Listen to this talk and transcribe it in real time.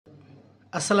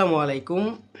আসসালামু আলাইকুম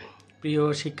প্রিয়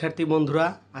শিক্ষার্থী বন্ধুরা,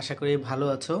 আশা করি ভালো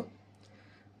আছো।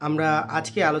 আমরা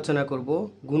আজকে আলোচনা করব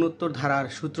গুণোত্তর ধারার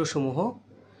সূত্রসমূহ।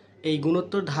 এই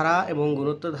গুণোত্তর ধারা এবং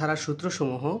গুণোত্তর ধারার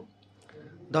সূত্রসমূহ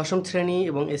দশম শ্রেণী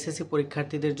এবং এসএসসি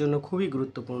পরীক্ষার্থীদের জন্য খুবই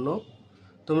গুরুত্বপূর্ণ।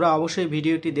 তোমরা অবশ্যই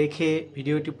ভিডিওটি দেখে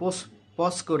ভিডিওটি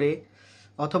পজ করে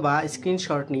অথবা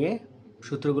স্ক্রিনশট নিয়ে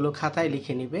সূত্রগুলো খাতায়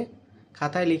লিখে নিবে।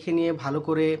 খাতায় লিখে নিয়ে ভালো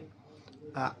করে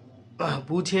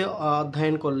বুঝে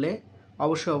অধ্যয়ন করলে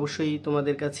অবশ্যই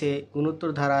তোমাদের কাছে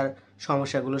গুণোত্তর ধারার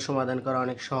সমস্যাগুলো সমাধান করা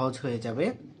অনেক সহজ হয়ে যাবে।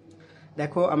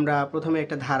 দেখো, আমরা প্রথমে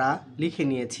একটা ধারা লিখে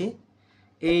নিয়েছি।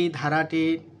 এই ধারাটি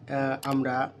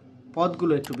আমরা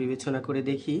পদগুলো একটু বিবেচনা করে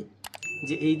দেখি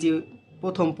যে এই যে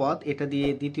প্রথম পদ, এটা দিয়ে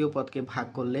দ্বিতীয় পদকে ভাগ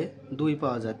করলে 2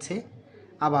 পাওয়া যাচ্ছে।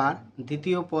 আবার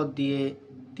দ্বিতীয় পদ দিয়ে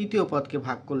তৃতীয় পদকে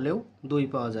ভাগ করলেও 2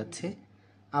 পাওয়া যাচ্ছে।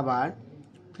 আবার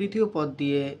তৃতীয় পদ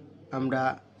দিয়ে আমরা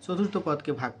চতুর্থ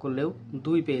পদকে ভাগ করলেও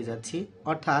 2 পেয়ে যাচ্ছি।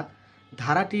 অর্থাৎ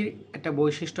ধারাটির একটা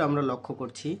বৈশিষ্ট্য আমরা লক্ষ্য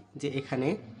করছি যে এখানে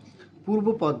পূর্ব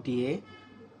পদ দিয়ে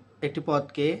একটি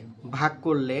পদকে ভাগ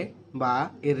করলে বা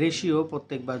এর রেশিও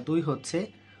প্রত্যেকবার 2 হচ্ছে।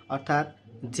 অর্থাৎ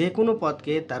যে কোনো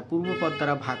পদকে তার পূর্ব পদ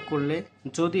দ্বারা ভাগ করলে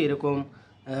যদি এরকম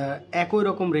একই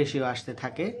রকম রেশিও আসতে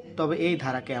থাকে তবে এই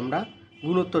ধারাকে আমরা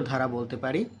গুণোত্তর ধারা বলতে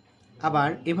পারি। আবার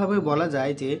এভাবে বলা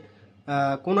যায় যে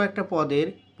কোনো একটা পদের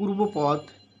পূর্ব পদ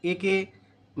একে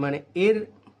মানে এর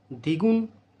দ্বিগুণ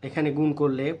এখানে গুণ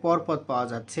করলে পরপদ পাওয়া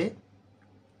যাচ্ছে।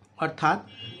 অর্থাৎ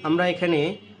আমরা এখানে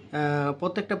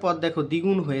প্রত্যেকটা পদ দেখো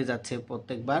দ্বিগুণ হয়ে যাচ্ছে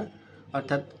প্রত্যেকবার।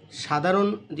 অর্থাৎ সাধারণ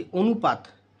যে অনুপাত,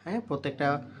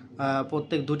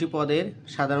 প্রত্যেক দুটি পদের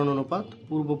সাধারণ অনুপাত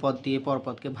পূর্ব পদ দিয়ে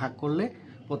পরপদকে ভাগ করলে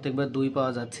প্রত্যেকবার 2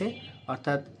 পাওয়া যাচ্ছে।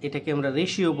 অর্থাৎ এটাকে আমরা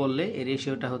রেশিও বললে এই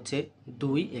রেশিওটা হচ্ছে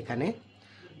 2। এখানে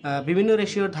বিভিন্ন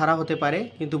রেশিওর ধারা হতে পারে,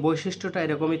 কিন্তু বৈশিষ্ট্যটা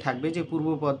এরকমই থাকবে যে পূর্ব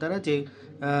পদ দ্বারা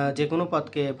যে কোনো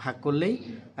পদকে ভাগ করলেই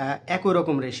একই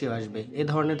রকম রেশিও আসবে। এ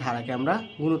ধরনের ধারাকে আমরা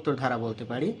গুণোত্তর ধারা বলতে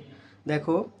পারি।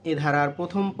 দেখো, এই ধারার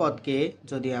প্রথম পদকে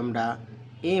যদি আমরা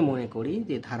এ মনে করি,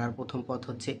 যে ধারার প্রথম পদ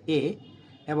হচ্ছে এ,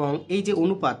 এবং এই যে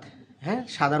অনুপাত,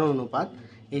 সাধারণ অনুপাত,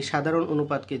 এই সাধারণ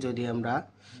অনুপাতকে যদি আমরা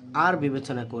আর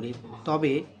বিবেচনা করি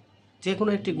তবে যে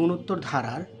কোনো একটি গুণোত্তর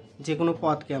ধারার যে কোনো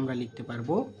পদকে আমরা লিখতে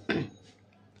পারবো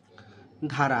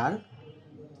ধারার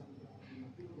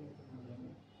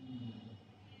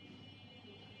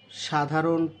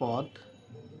সাধারণ পদ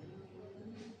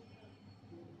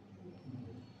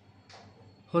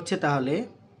হচ্ছে তাহলে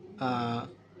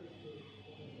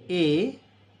এ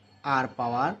আর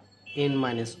পাওয়ার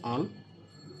n-1।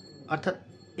 অর্থাৎ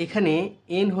এখানে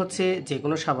n হচ্ছে যে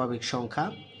কোনো স্বাভাবিক সংখ্যা।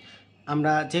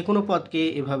 আমরা যে কোনো পদকে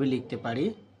এভাবে লিখতে পারি।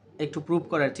 একটু প্রুভ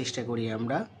করার চেষ্টা করি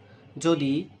আমরা।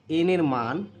 যদি n এর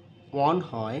মান 1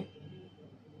 হয়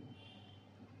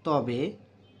তবে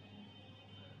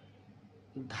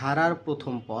ধারার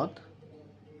প্রথম পদ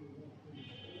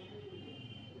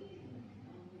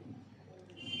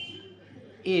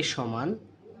এ সমান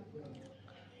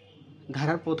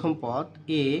ধারার প্রথম পদ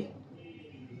এ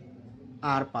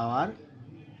আর পাওয়ার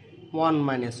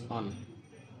 1-1,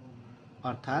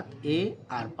 অর্থাৎ এ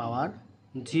আর পাওয়ার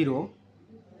 0।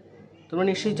 তোমরা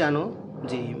নিশ্চয়ই জানো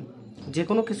যে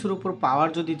কোনো কিছুর উপর পাওয়ার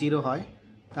যদি 0 হয়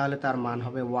তাহলে তার মান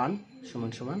হবে 1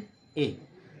 = এ।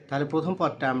 তাহলে প্রথম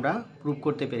পদটা আমরা প্রুভ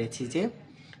করতে পেরেছি যে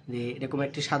এরকম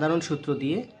একটি সাধারণ সূত্র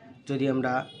দিয়ে যদি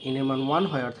আমরা n এর মান 1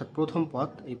 হয় অর্থাৎ প্রথম পদ,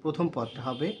 এই প্রথম পদটা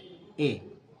হবে এ।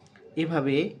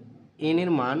 এভাবে n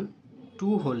এর মান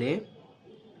 2 হলে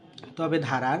তবে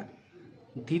ধারার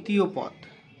দ্বিতীয়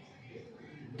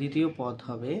পদ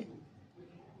হবে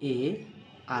এ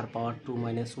আর পাওয়ার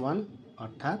 2-1,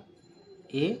 অর্থাৎ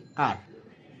এ আর।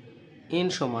 n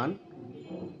সমান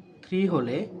 3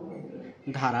 হলে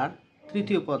ধারার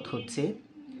তৃতীয় পদ হচ্ছে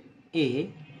এ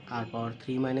আর পাওয়ার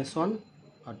 3-1,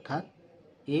 অর্থাৎ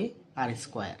এ আর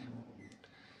স্কোয়ার।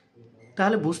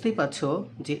 তাহলে বুঝতেই পারছো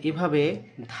যে এভাবে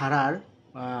ধারার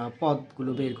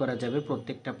পদগুলো বের করা যাবে,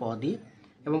 প্রত্যেকটা পদই।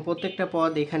 এবং প্রত্যেকটা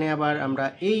পদ এখানে আবার আমরা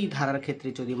এই ধারার ক্ষেত্রে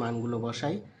যদি মানগুলো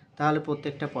বসাই তাহলে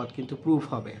প্রত্যেকটা পদ কিন্তু প্রুফ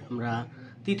হবে। আমরা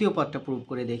তৃতীয় পদটা প্রুফ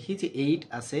করে দেখি যে 8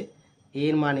 আছে,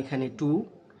 এর মান এখানে 2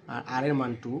 আর আর এর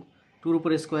মান 2, 2-র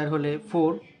উপরে স্কোয়ার হলে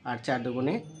 4 আর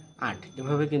 4-2 8।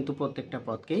 এভাবে কিন্তু প্রত্যেকটা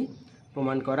পদকেই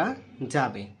প্রমাণ করা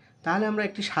যাবে। তাহলে আমরা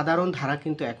একটি সাধারণ ধারা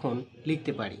কিন্তু এখন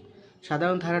লিখতে পারি।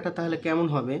 সাধারণ ধারাটা তাহলে কেমন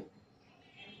হবে?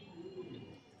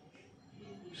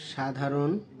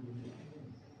 সাধারণ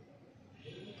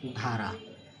ধারা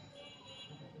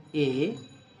এ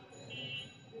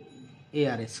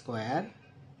আর স্কোয়ার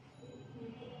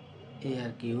এ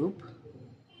আর কিউব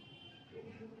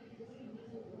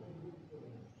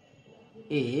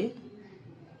এ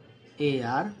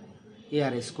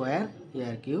আর স্কোয়ার এ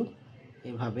আর কিউব,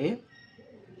 এভাবে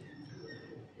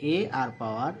এ আর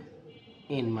পাওয়ার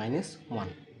n মাইনাস 1।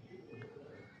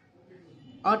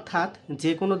 অর্থাৎ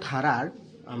যে কোনো ধারার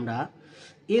আমরা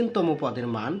n-তম পদের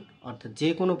মান, অর্থাৎ যে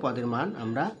কোনো পদের মান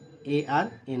আমরা এ আর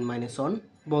n মাইনাস 1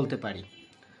 বলতে পারি।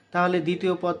 তাহলে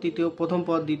দ্বিতীয় পদ, প্রথম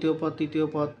পদ, দ্বিতীয় পদ, তৃতীয়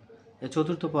পদ,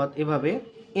 চতুর্থ পদ, এভাবে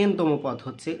n-তম পদ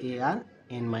হচ্ছে এ আর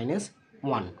n মাইনাস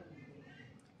 1।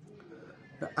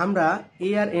 আমরা এ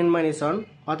আর n মাইনাস 1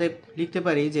 অতএব লিখতে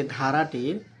পারি যে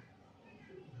ধারাটির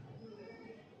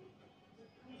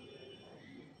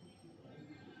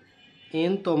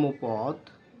n-তম পদ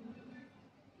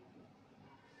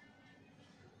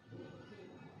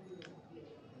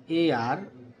এ আর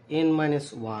n মাইনাস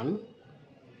 1,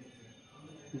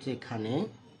 যেখানে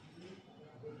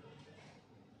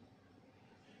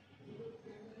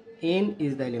n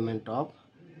is the element of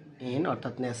n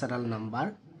অর্থাৎ ন্যাচারাল নাম্বার,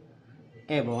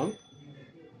 এবং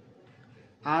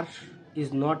r is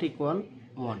not equal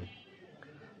 1।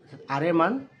 r এর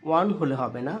মান 1 হলে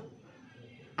হবে না,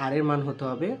 r এর মান হতে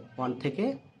হবে 1 থেকে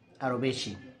আরও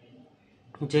বেশি,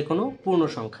 যে কোনো পূর্ণ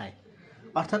সংখ্যায়।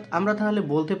 অর্থাৎ আমরা তাহলে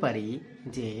বলতে পারি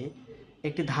যে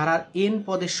একটি ধারার n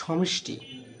পদের সমষ্টি,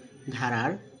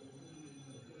 ধারার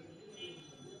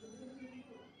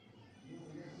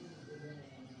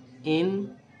n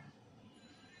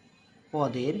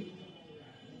পদের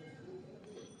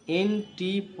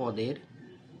n-টি পদের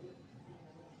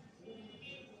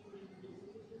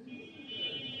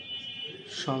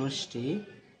সমষ্টি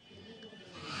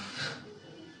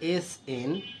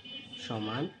Sn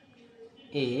সমান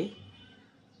a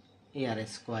R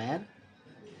square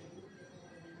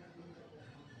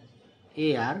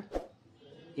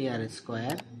R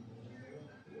square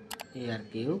R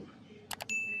cube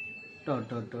dot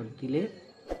dot dot দিলে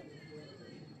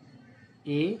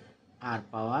এ আর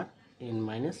পাওয়ার n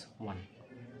মাইনাস 1।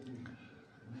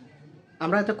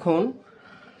 আমরা এতক্ষণ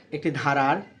একটি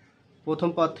ধারার প্রথম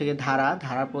পদ থেকে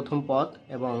ধারার প্রথম পদ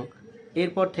এবং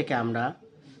এরপর থেকে আমরা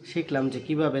শিখলাম যে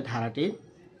কিভাবে ধারাটির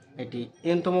এটি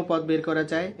n-তম পদ বের করা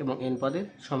যায় এবং n পদের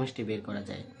সমষ্টি বের করা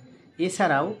যায়।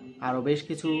 এছাড়াও আরও বেশ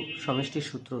কিছু সমষ্টির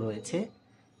সূত্র রয়েছে,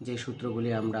 যে সূত্রগুলি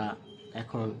আমরা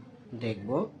এখন দেখব।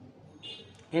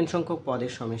 n সংখ্যক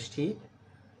পদের সমষ্টি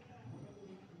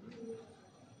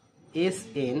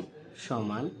Sn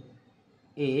সমান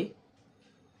a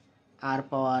R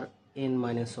power n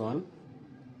minus 1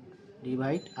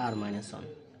 divide R minus 1।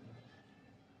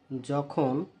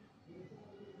 যখন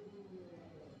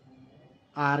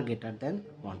আর গ্রেটার দেন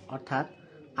 1, অর্থাৎ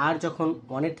আর যখন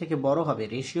 1-এর থেকে বড় হবে,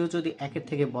 রেশিও যদি 1-এর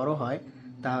থেকে বড় হয়,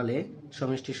 তাহলে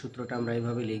সমষ্টির সূত্রটা আমরা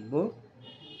এইভাবে লিখব।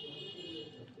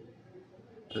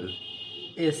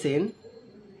 Sn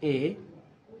a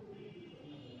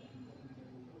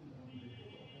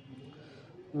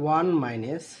 1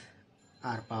 minus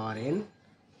R power n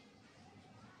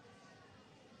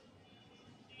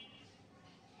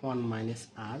 1 minus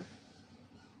আর,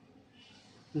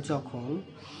 যখন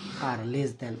আর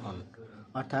লেস দেন 1,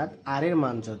 অর্থাৎ আর এর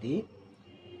মান যদি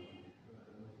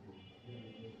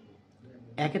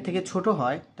 1-এর থেকে ছোট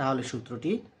হয়, তাহলে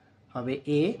সূত্রটি হবে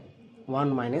a 1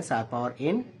 minus R power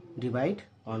n divide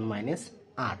 1 minus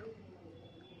আর।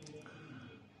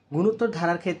 গুণোত্তর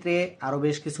ধারার ক্ষেত্রে আরও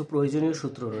বেশ কিছু প্রয়োজনীয়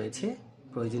সূত্র রয়েছে।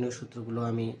 প্রয়োজনীয় সূত্রগুলো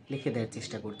আমি লিখে দেওয়ার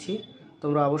চেষ্টা করছি,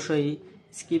 তোমরা অবশ্যই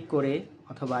স্কিপ করে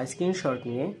অথবা স্ক্রিনশট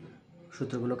নিয়ে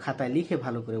সূত্রগুলো খাতায় লিখে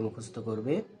ভালো করে মুখস্থ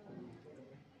করবে।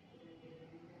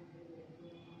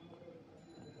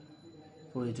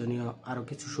 প্রয়োজনীয় আরও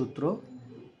কিছু সূত্র: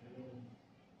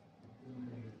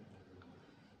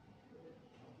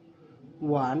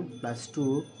 1 plus 2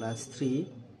 plus 3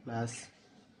 plus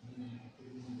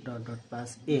dot dot plus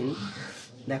n।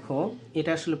 দেখো,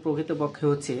 এটা আসলে প্রকৃতপক্ষে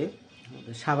হচ্ছে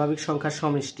স্বাভাবিক সংখ্যার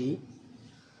সমষ্টি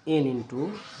n ইন্টু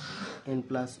n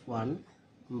প্লাস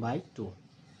 1/2।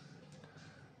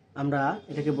 আমরা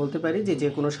এটাকে বলতে পারি যে যে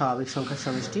কোনো স্বাভাবিক সংখ্যার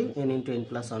সমষ্টি n ইন্টু n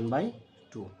প্লাস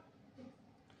 1/2।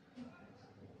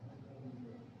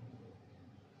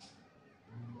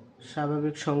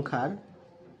 স্বাভাবিক সংখ্যার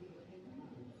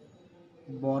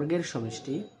বর্গের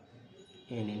সমষ্টি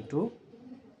n into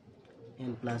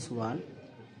n plus 1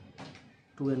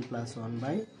 2n plus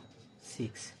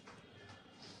 1/6।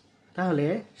 তাহলে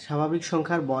স্বাভাবিক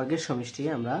সংখ্যার বর্গের সমষ্টি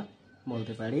আমরা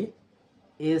বলতে পারি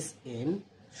Sn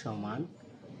সমান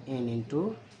n into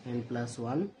n plus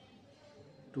 1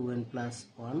 2n plus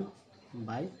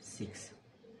 1/6।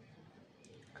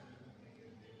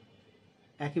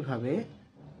 একইভাবে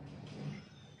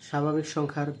স্বাভাবিক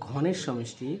সংখ্যার ঘনের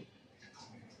সমষ্টি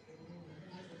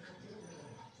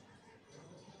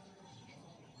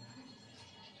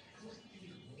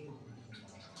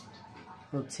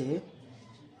হচ্ছে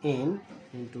n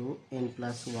into n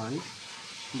plus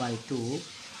 1/2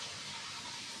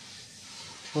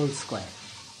 whole square.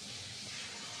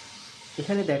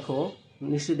 এখানে দেখো,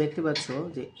 নিশ্চয়ই দেখতে পাচ্ছ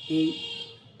যে এই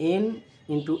n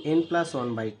ইন্টু n প্লাস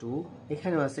 1/2,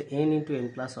 এখানেও আছে n ইন্টু n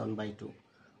প্লাস 1/2,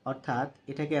 অর্থাৎ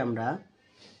এটাকে আমরা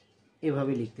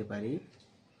এভাবে লিখতে পারি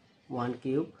 1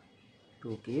 cube,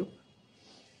 2 cube,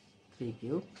 3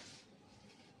 cube,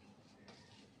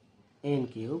 n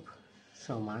cube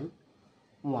সমান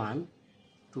 1,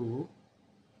 2,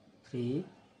 3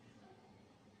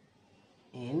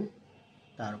 n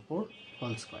তারপর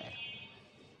হোল স্কোয়ার।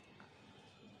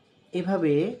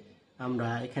 এভাবে আমরা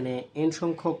এখানে n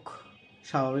সংখ্যক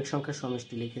স্বাভাবিক সংখ্যার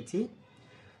সমষ্টি লিখেছি,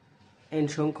 n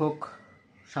সংখ্যক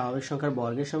স্বাভাবিক সংখ্যার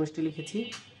বর্গের সমষ্টি লিখেছি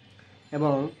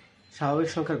এবং স্বাভাবিক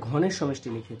সংখ্যার ঘনের সমষ্টি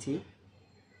লিখেছি।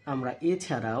 আমরা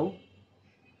এছাড়াও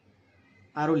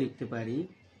আরও লিখতে পারি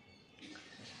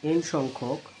n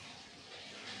সংখ্যক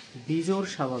বিজোড়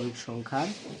স্বাভাবিক সংখ্যার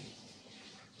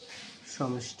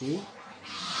সমষ্টি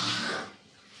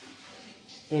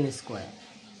n স্কোয়ার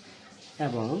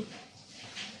এবং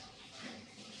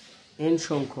n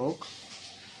সংখ্যক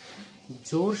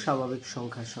জোড় স্বাভাবিক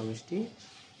সংখ্যার সমষ্টি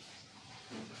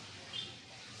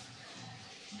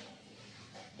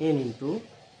n ইন্টু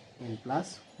n প্লাস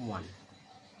 1।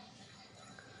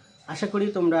 আশা করি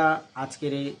তোমরা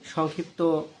আজকের এই সংক্ষিপ্ত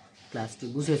ক্লাসটি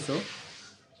বুঝেছো।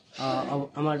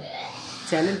 আমার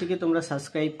চ্যানেলটিকে তোমরা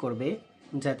সাবস্ক্রাইব করবে,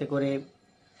 যাতে করে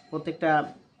প্রত্যেকটা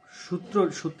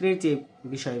সূত্রের যে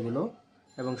বিষয়গুলো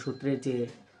এবং সূত্রের যে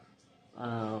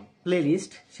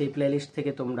প্লেলিস্ট, সেই প্লেলিস্ট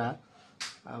থেকে তোমরা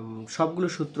সবগুলো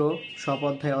সূত্র, সব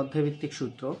অধ্যায়ভিত্তিক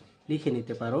সূত্র লিখে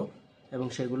নিতে পারো এবং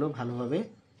সেগুলো ভালোভাবে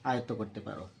আয়ত্ত করতে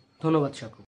পারো। ধন্যবাদ সকল।